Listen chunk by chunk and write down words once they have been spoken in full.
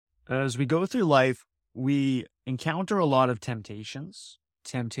As we go through life, we encounter a lot of temptations.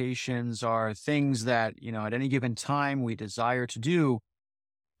 Temptations are things that, at any given time we desire to do,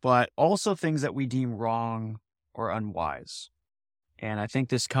 but also things that we deem wrong or unwise. And I think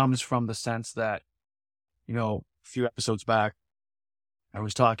this comes from the sense that, a few episodes back, I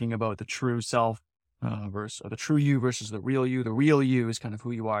was talking about the true self versus or the true you versus the real you. The real you is kind of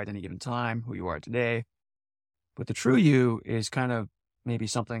who you are at any given time, who you are today. But the true you is kind of maybe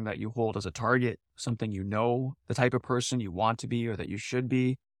something that you hold as a target, something the type of person you want to be or that you should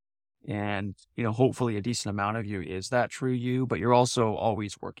be. And, hopefully a decent amount of you is that true you, but you're also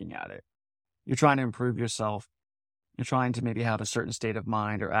always working at it. You're trying to improve yourself. You're trying to maybe have a certain state of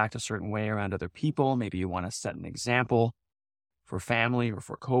mind or act a certain way around other people. Maybe you want to set an example for family or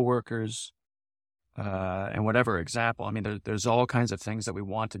for coworkers, and whatever example. I mean, there's all kinds of things that we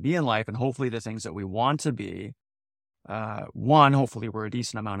want to be in life, and hopefully the things that we want to be, one, hopefully we're a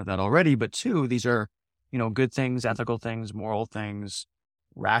decent amount of that already, but two, these are, good things, ethical things, moral things,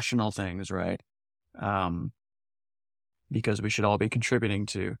 rational things, right? Because we should all be contributing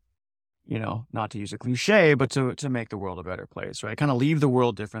to, not to use a cliche, but to make the world a better place, right? Kind of leave the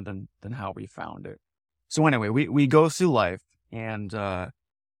world different than how we found it. So anyway, we go through life and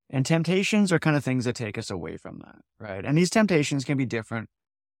temptations are kind of things that take us away from that, right? And these temptations can be different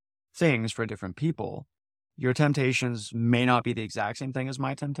things for different people. Your temptations may not be the exact same thing as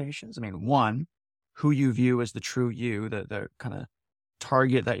my temptations. I mean, one, who you view as the true you, the kind of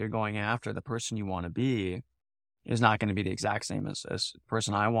target that you're going after, the person you want to be, is not going to be the exact same as the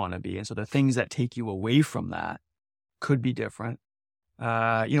person I want to be. And so the things that take you away from that could be different.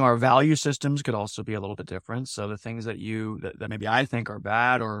 Our value systems could also be a little bit different. So the things that that maybe I think are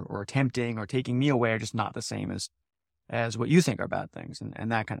bad or tempting or taking me away are just not the same as what you think are bad things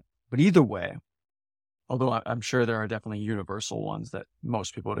and that kind of, but either way, although I'm sure there are definitely universal ones that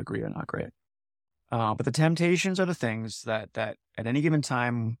most people would agree are not great. But the temptations are the things that at any given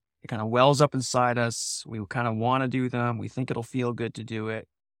time, it kind of wells up inside us. We kind of want to do them. We think it'll feel good to do it.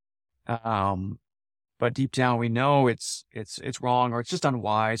 But deep down, we know it's wrong, or it's just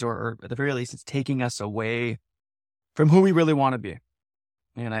unwise, or at the very least, it's taking us away from who we really want to be.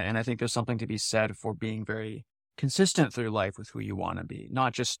 And I think there's something to be said for being very consistent through life with who you want to be,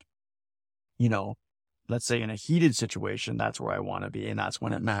 not just, let's say in a heated situation, that's where I want to be, and that's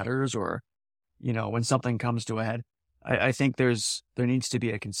when it matters, or, when something comes to a head. I think there needs to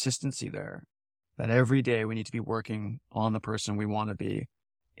be a consistency there, that every day we need to be working on the person we want to be.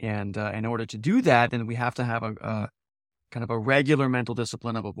 And in order to do that, then we have to have a kind of a regular mental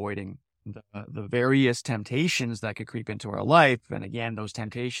discipline of avoiding the various temptations that could creep into our life. And again, those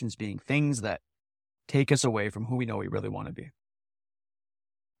temptations being things that take us away from who we know we really want to be.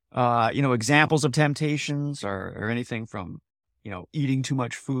 Examples of temptations are anything from, eating too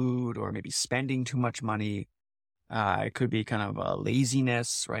much food or maybe spending too much money. It could be kind of a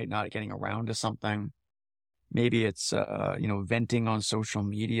laziness, right? Not getting around to something. Maybe it's, venting on social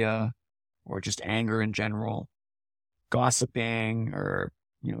media or just anger in general, gossiping, or,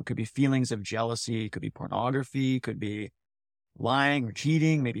 it could be feelings of jealousy. It could be pornography. It could be lying or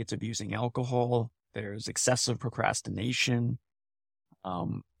cheating. Maybe it's abusing alcohol. There's excessive procrastination,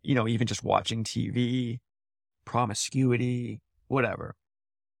 even just watching TV, promiscuity, whatever.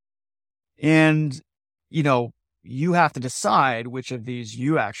 And, you have to decide which of these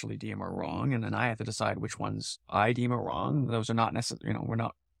you actually deem are wrong, and then I have to decide which ones I deem are wrong. Those are not necessarily,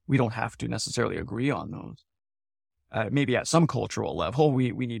 we don't have to necessarily agree on those. Maybe at some cultural level,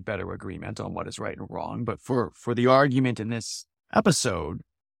 we need better agreement on what is right and wrong. But for the argument in this episode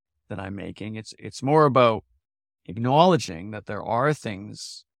that I'm making, it's more about acknowledging that there are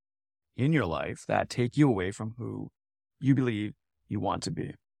things in your life that take you away from who you believe you want to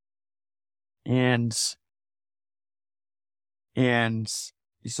be. And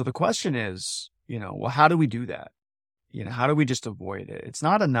so the question is, how do we do that? How do we just avoid it? It's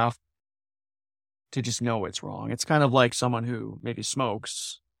not enough to just know it's wrong. It's kind of like someone who maybe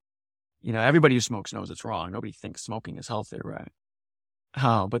smokes. Everybody who smokes knows it's wrong. Nobody thinks smoking is healthy, right?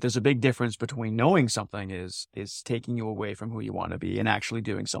 But there's a big difference between knowing something is taking you away from who you want to be and actually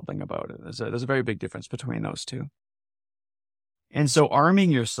doing something about it. There's a very big difference between those two. And so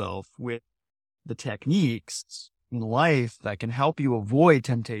arming yourself with the techniques in life that can help you avoid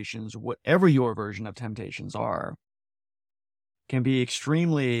temptations, whatever your version of temptations are, can be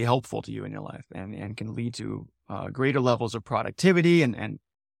extremely helpful to you in your life and can lead to greater levels of productivity and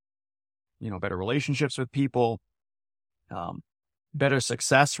better relationships with people, better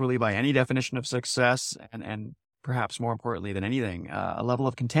success, really, by any definition of success, and perhaps more importantly than anything, a level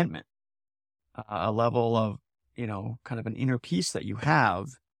of contentment, a level of, kind of an inner peace that you have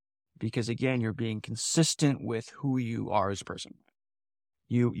because again, you're being consistent with who you are as a person.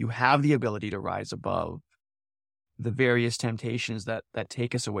 You have the ability to rise above the various temptations that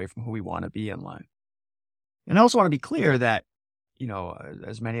take us away from who we want to be in life. And I also want to be clear that,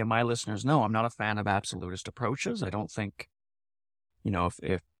 as many of my listeners know, I'm not a fan of absolutist approaches. I don't think,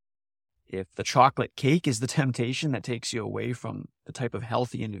 if the chocolate cake is the temptation that takes you away from the type of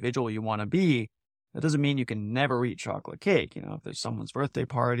healthy individual you want to be, that doesn't mean you can never eat chocolate cake. If there's someone's birthday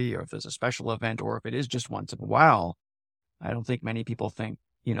party or if there's a special event or if it is just once in a while, I don't think many people think,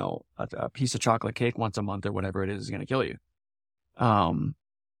 a piece of chocolate cake once a month or whatever it is going to kill you. And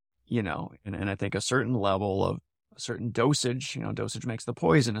I think a certain level of a certain dosage, dosage makes the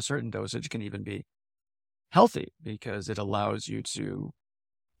poison. A certain dosage can even be healthy because it allows you to,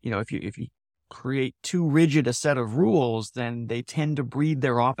 if you create too rigid a set of rules, then they tend to breed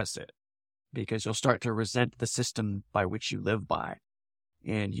their opposite because you'll start to resent the system by which you live by.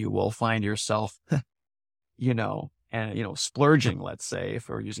 And you will find yourself, splurging, let's say, if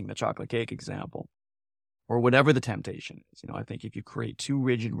we're using the chocolate cake example, or whatever the temptation is. I think if you create too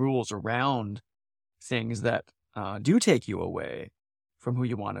rigid rules around things that do take you away from who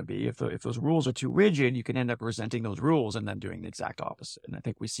you want to be, if those rules are too rigid, you can end up resenting those rules and then doing the exact opposite. And I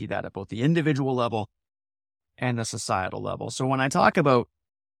think we see that at both the individual level and the societal level. So when I talk about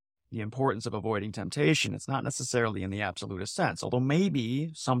the importance of avoiding temptation, it's not necessarily in the absolutist sense, although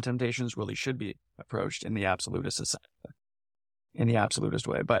maybe some temptations really should be approached in the absolutist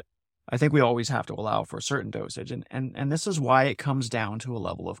way. But I think we always have to allow for a certain dosage. And this is why it comes down to a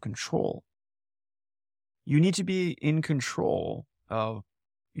level of control. You need to be in control of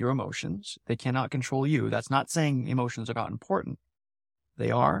your emotions. They cannot control you. That's not saying emotions are not important.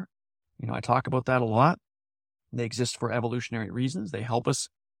 They are. I talk about that a lot. They exist for evolutionary reasons. They help us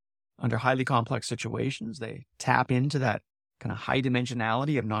under highly complex situations. They tap into that kind of high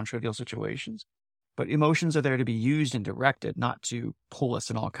dimensionality of non-trivial situations. But emotions are there to be used and directed, not to pull us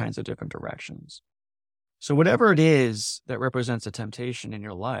in all kinds of different directions. So whatever it is that represents a temptation in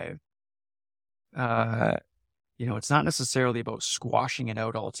your life, it's not necessarily about squashing it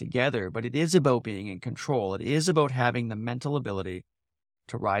out altogether, but it is about being in control. It is about having the mental ability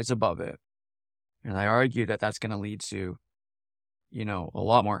to rise above it. And I argue that that's going to lead to, a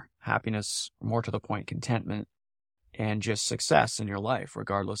lot more happiness, more to the point, contentment, and just success in your life,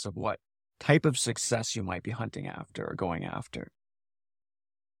 regardless of what type of success you might be hunting after or going after.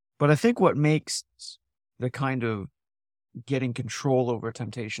 But I think what makes the kind of getting control over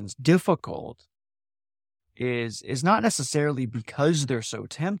temptations difficult is not necessarily because they're so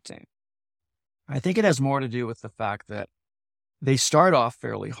tempting. I think it has more to do with the fact that they start off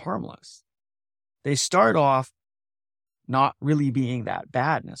fairly harmless. They start off not really being that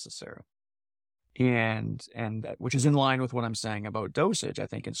bad necessarily. And which is in line with what I'm saying about dosage. I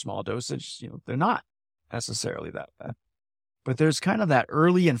think in small dosage, they're not necessarily that bad. But there's kind of that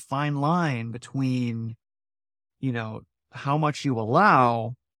early and fine line between, how much you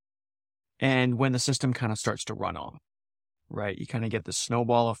allow and when the system kind of starts to run off, right? You kind of get the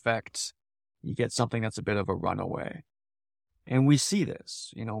snowball effect. You get something that's a bit of a runaway. And we see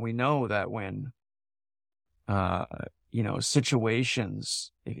this, we know that when,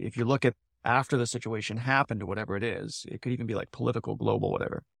 situations, if you look at after the situation happened or whatever it is, it could even be like political, global,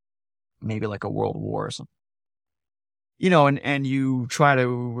 whatever, maybe like a world war or something, and you try to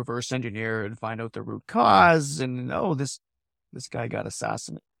reverse engineer and find out the root cause and, this guy got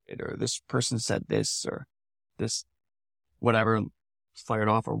assassinated or this person said this or this, whatever, fired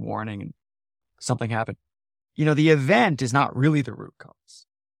off a warning and something happened. The event is not really the root cause.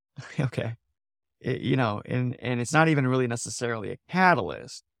 Okay. And it's not even really necessarily a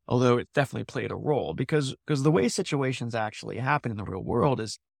catalyst, although it definitely played a role because the way situations actually happen in the real world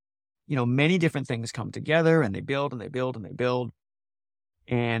is, many different things come together and they build and they build and they build.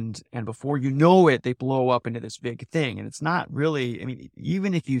 And before you know it, they blow up into this big thing. And it's not really,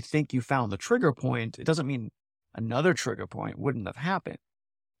 even if you think you found the trigger point, it doesn't mean another trigger point wouldn't have happened.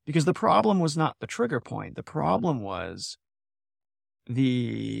 Because the problem was not the trigger point. The problem was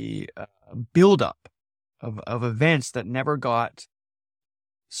the buildup of events that never got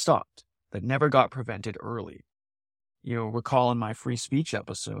stopped, that never got prevented early. Recall in my free speech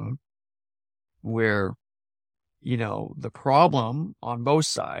episode where, the problem on both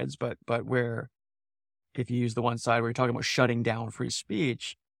sides, but where if you use the one side where you're talking about shutting down free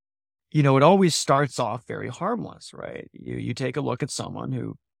speech, it always starts off very harmless, right? You take a look at someone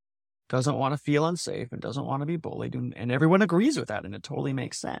who doesn't want to feel unsafe and doesn't want to be bullied, and everyone agrees with that, and it totally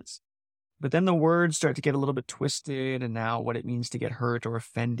makes sense. But then the words start to get a little bit twisted, and now what it means to get hurt or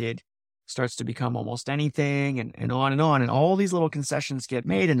offended starts to become almost anything, and on and on. And all these little concessions get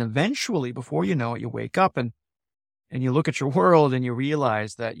made. And eventually, before you know it, you wake up and you look at your world and you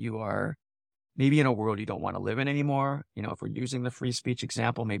realize that you are maybe in a world you don't want to live in anymore. If we're using the free speech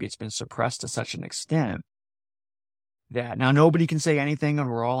example, maybe it's been suppressed to such an extent that now nobody can say anything and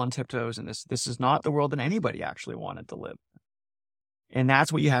we're all on tiptoes. And this is not the world that anybody actually wanted to live. And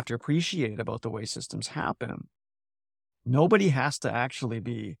that's what you have to appreciate about the way systems happen. Nobody has to actually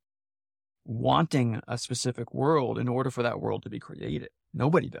be wanting a specific world in order for that world to be created.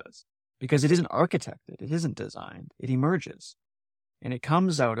 Nobody does, because it isn't architected. It isn't designed. It emerges. And it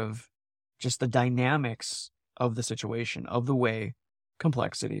comes out of just the dynamics of the situation, of the way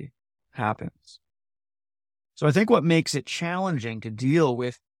complexity happens. So I think what makes it challenging to deal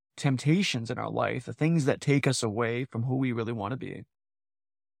with temptations in our life, the things that take us away from who we really want to be,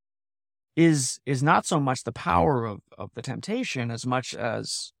 is not so much the power of the temptation as much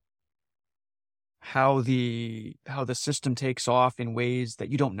as how the system takes off in ways that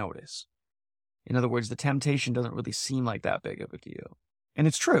you don't notice. In other words, the temptation doesn't really seem like that big of a deal. And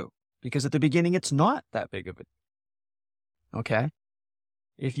it's true, because at the beginning, it's not that big of a deal. Okay?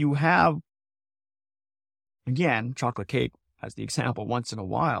 If you have, again, chocolate cake as the example once in a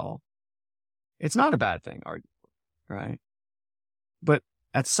while, it's not a bad thing, right? But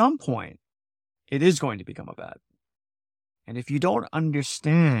at some point, it is going to become a bad thing. And if you don't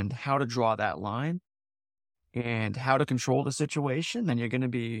understand how to draw that line and how to control the situation, then you're going to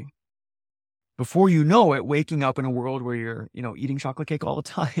be, before you know it, waking up in a world where you're, eating chocolate cake all the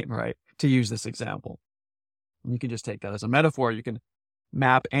time, right? To use this example. You can just take that as a metaphor. You can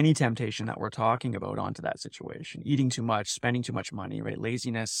map any temptation that we're talking about onto that situation. Eating too much, spending too much money, right?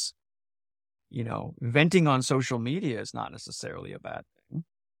 Laziness, venting on social media is not necessarily a bad thing.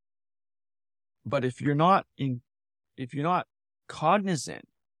 But if you're not cognizant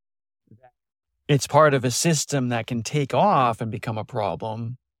that it's part of a system that can take off and become a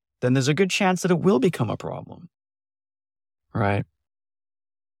problem, then there's a good chance that it will become a problem, right?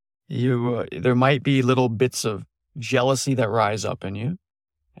 There might be little bits of jealousy that rise up in you.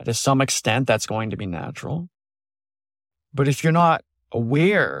 And to some extent, that's going to be natural. But if you're not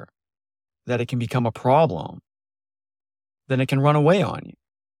aware that it can become a problem, then it can run away on you.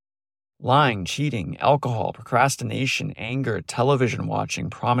 Lying, cheating, alcohol, procrastination, anger, television watching,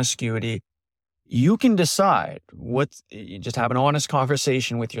 promiscuity. You can decide you just have an honest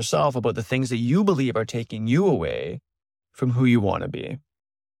conversation with yourself about the things that you believe are taking you away from who you want to be.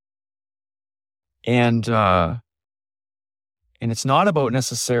 And it's not about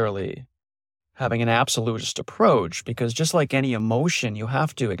necessarily having an absolutist approach, because just like any emotion, you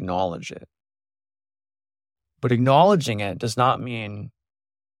have to acknowledge it. But acknowledging it does not mean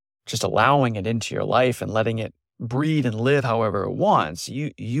just allowing it into your life and letting it breed and live however it wants.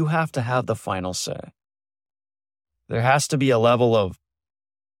 You have to have the final say. There has to be a level of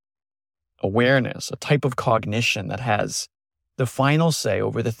awareness, a type of cognition that has the final say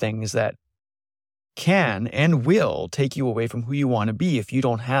over the things that can and will take you away from who you want to be if you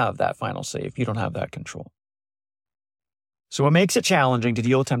don't have that final say, if you don't have that control. So what makes it challenging to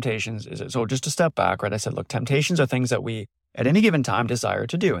deal with temptations is, so just to step back, right? I said, look, temptations are things that we at any given time desire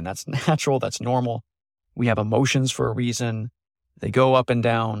to do, and that's natural, that's normal. We have emotions for a reason. They go up and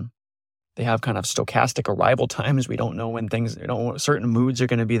down. They have kind of stochastic arrival times. We don't know when certain moods are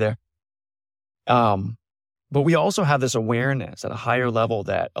going to be there. But we also have this awareness at a higher level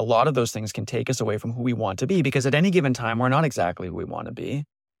that a lot of those things can take us away from who we want to be, because at any given time, we're not exactly who we want to be,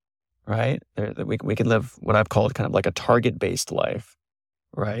 right? We can live what I've called kind of like a target-based life,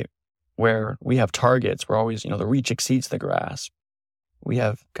 right? Where we have targets. We're always, the reach exceeds the grasp. We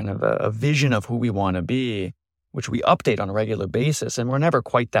have kind of a vision of who we want to be, which we update on a regular basis, and we're never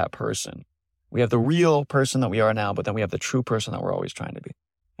quite that person. We have the real person that we are now, but then we have the true person that we're always trying to be.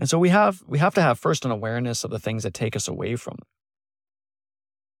 And so we have to have first an awareness of the things that take us away from them.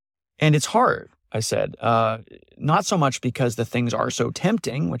 And it's hard, I said, not so much because the things are so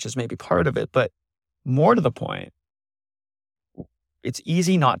tempting, which is maybe part of it, but more to the point, it's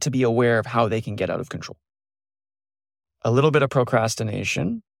easy not to be aware of how they can get out of control. A little bit of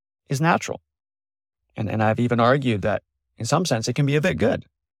procrastination is natural. And I've even argued that in some sense, it can be a bit good.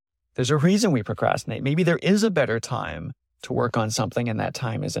 There's a reason we procrastinate. Maybe there is a better time to work on something and that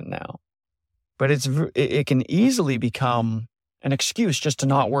time isn't now. But it can easily become an excuse just to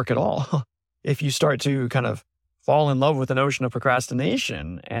not work at all. If you start to kind of fall in love with the notion of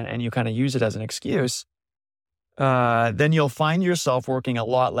procrastination and you kind of use it as an excuse, then you'll find yourself working a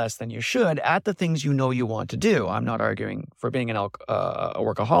lot less than you should at the things you know you want to do. I'm not arguing for being a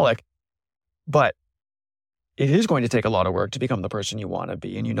workaholic, but it is going to take a lot of work to become the person you want to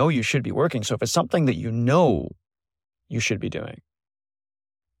be, and you know you should be working. So if it's something that you know you should be doing,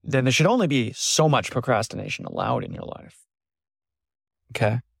 then there should only be so much procrastination allowed in your life.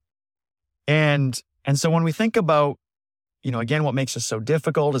 Okay? And so when we think about, again, what makes this so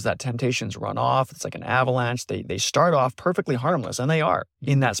difficult is that temptations run off. It's like an avalanche. They start off perfectly harmless, and they are,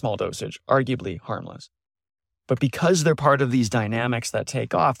 in that small dosage, arguably harmless. But because they're part of these dynamics that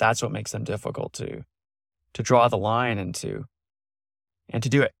take off, that's what makes them difficult to draw the line and to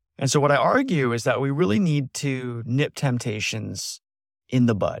do it. And so what I argue is that we really need to nip temptations in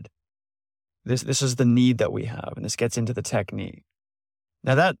the bud. This is the need that we have, and this gets into the technique.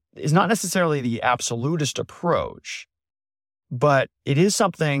 Now, that is not necessarily the absolutist approach, but it is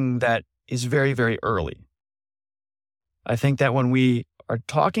something that is very, very early. I think that when we are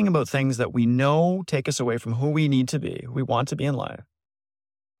talking about things that we know take us away from who we need to be, who we want to be in life,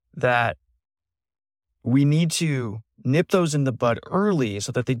 that we need to nip those in the bud early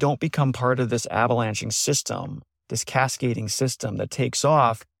so that they don't become part of this avalanching system, this cascading system that takes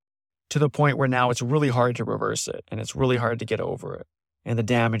off to the point where now it's really hard to reverse it and it's really hard to get over it. And the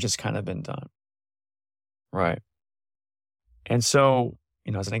damage has kind of been done. Right. And so,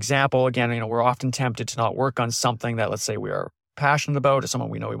 as an example, again, we're often tempted to not work on something that, let's say, we are passionate about or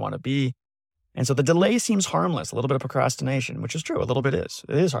someone we know we want to be. And so the delay seems harmless, a little bit of procrastination, which is true. A little bit is.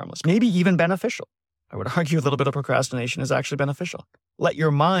 It is harmless, maybe even beneficial. I would argue a little bit of procrastination is actually beneficial. Let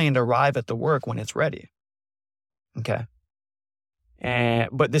your mind arrive at the work when it's ready. Okay.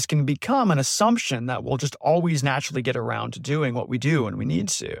 But this can become an assumption that we'll just always naturally get around to doing what we do when we need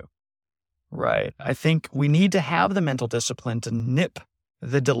to. Right. I think we need to have the mental discipline to nip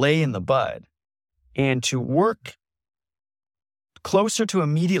the delay in the bud and to work closer to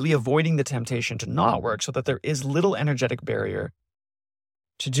immediately avoiding the temptation to not work so that there is little energetic barrier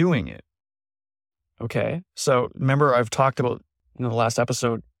to doing it. Okay. So remember, I've talked about in the last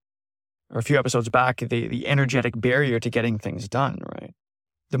episode or a few episodes back, the energetic barrier to getting things done, right?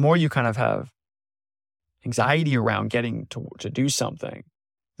 The more you kind of have anxiety around getting to do something,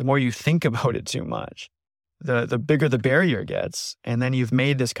 the more you think about it too much, the bigger the barrier gets. And then you've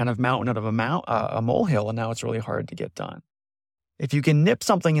made this kind of mountain out of a molehill, and now it's really hard to get done. If you can nip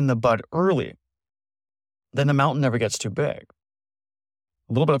something in the bud early, then the mountain never gets too big.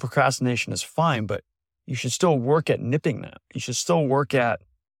 A little bit of procrastination is fine, but you should still work at nipping that. You should still work at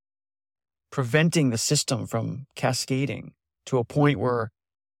preventing the system from cascading to a point where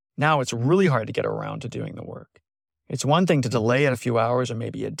now it's really hard to get around to doing the work. It's one thing to delay it a few hours or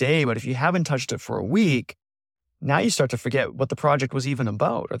maybe a day, but if you haven't touched it for a week, now you start to forget what the project was even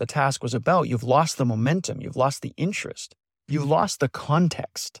about or the task was about. You've lost the momentum. You've lost the interest. You've lost the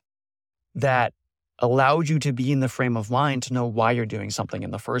context that allowed you to be in the frame of mind to know why you're doing something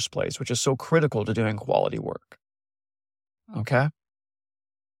in the first place, which is so critical to doing quality work. Okay?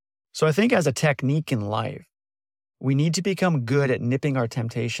 So I think as a technique in life, we need to become good at nipping our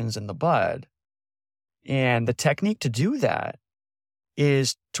temptations in the bud. And the technique to do that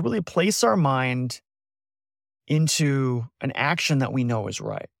is to really place our mind into an action that we know is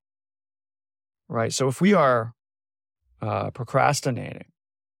right. Right? So if we are procrastinating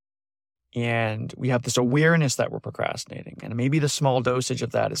and we have this awareness that we're procrastinating, and maybe the small dosage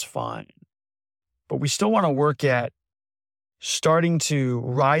of that is fine, but we still want to work at starting to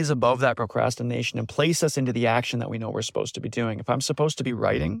rise above that procrastination and place us into the action that we know we're supposed to be doing. If I'm supposed to be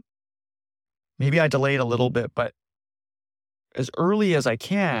writing, maybe I delay it a little bit, but as early as I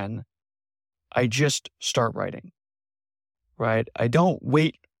can, I just start writing, right? I don't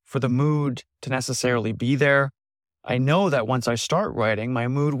wait for the mood to necessarily be there. I know that once I start writing, my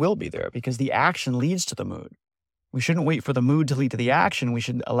mood will be there because the action leads to the mood. We shouldn't wait for the mood to lead to the action. We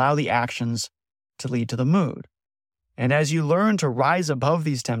should allow the actions to lead to the mood. And as you learn to rise above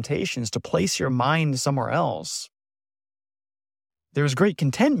these temptations, to place your mind somewhere else, there's great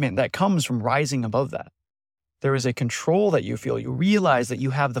contentment that comes from rising above that. There is a control that you feel. You realize that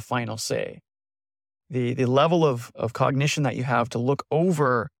you have the final say. The level of cognition that you have to look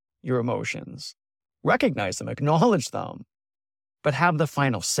over your emotions, recognize them, acknowledge them, but have the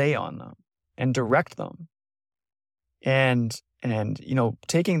final say on them and direct them. And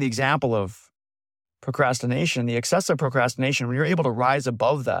taking the example of procrastination, the excessive procrastination, when you're able to rise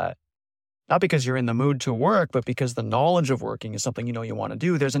above that, not because you're in the mood to work, but because the knowledge of working is something you know you want to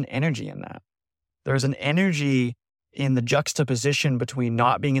do, there's an energy in that. There's an energy in the juxtaposition between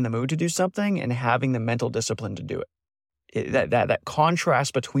not being in the mood to do something and having the mental discipline to do it. That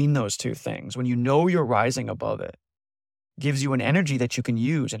contrast between those two things, when you know you're rising above it, gives you an energy that you can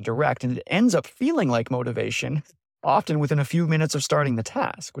use and direct, and it ends up feeling like motivation, often within a few minutes of starting the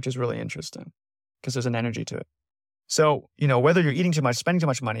task, which is really interesting. because there's an energy to it. So, whether you're eating too much, spending too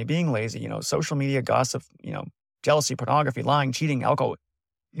much money, being lazy, social media, gossip, jealousy, pornography, lying, cheating, alcohol,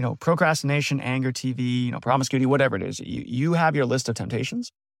 procrastination, anger, TV, promiscuity, whatever it is, you have your list of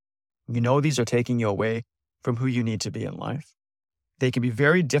temptations. These are taking you away from who you need to be in life. They can be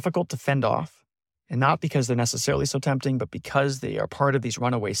very difficult to fend off, and not because they're necessarily so tempting, but because they are part of these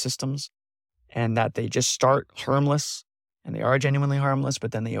runaway systems and that they just start harmless and they are genuinely harmless,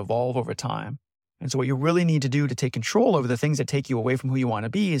 but then they evolve over time. And so what you really need to do to take control over the things that take you away from who you want to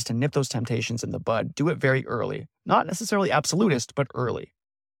be is to nip those temptations in the bud. Do it very early. Not necessarily absolutist, but early.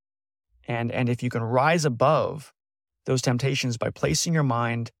 And if you can rise above those temptations by placing your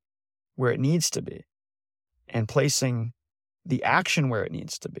mind where it needs to be and placing the action where it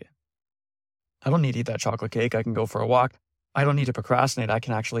needs to be. I don't need to eat that chocolate cake. I can go for a walk. I don't need to procrastinate. I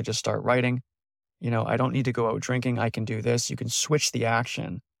can actually just start writing. I don't need to go out drinking. I can do this. You can switch the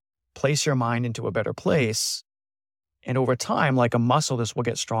action. Place your mind into a better place. And over time, like a muscle, this will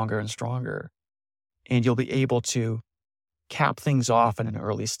get stronger and stronger. And you'll be able to cap things off in an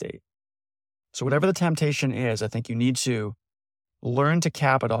early state. So whatever the temptation is, I think you need to learn to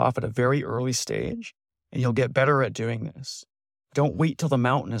cap it off at a very early stage, and you'll get better at doing this. Don't wait till the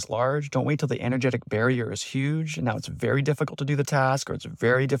mountain is large. Don't wait till the energetic barrier is huge. And now it's very difficult to do the task, or it's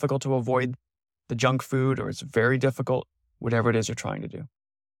very difficult to avoid the junk food, or it's very difficult, whatever it is you're trying to do.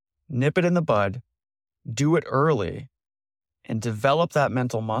 Nip it in the bud, do it early, and develop that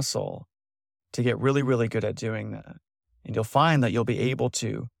mental muscle to get really, really good at doing that. And you'll find that you'll be able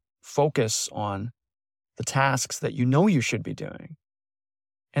to focus on the tasks that you should be doing.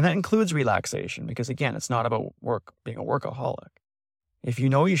 And that includes relaxation, because again, it's not about being a workaholic. If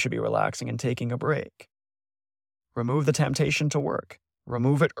you should be relaxing and taking a break, remove the temptation to work,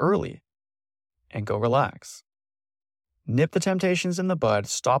 remove it early, and go relax. Nip the temptations in the bud,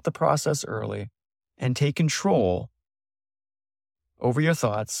 stop the process early, and take control over your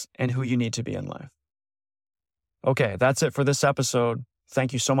thoughts and who you need to be in life. Okay, that's it for this episode.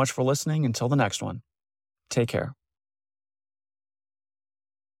 Thank you so much for listening. Until the next one, take care.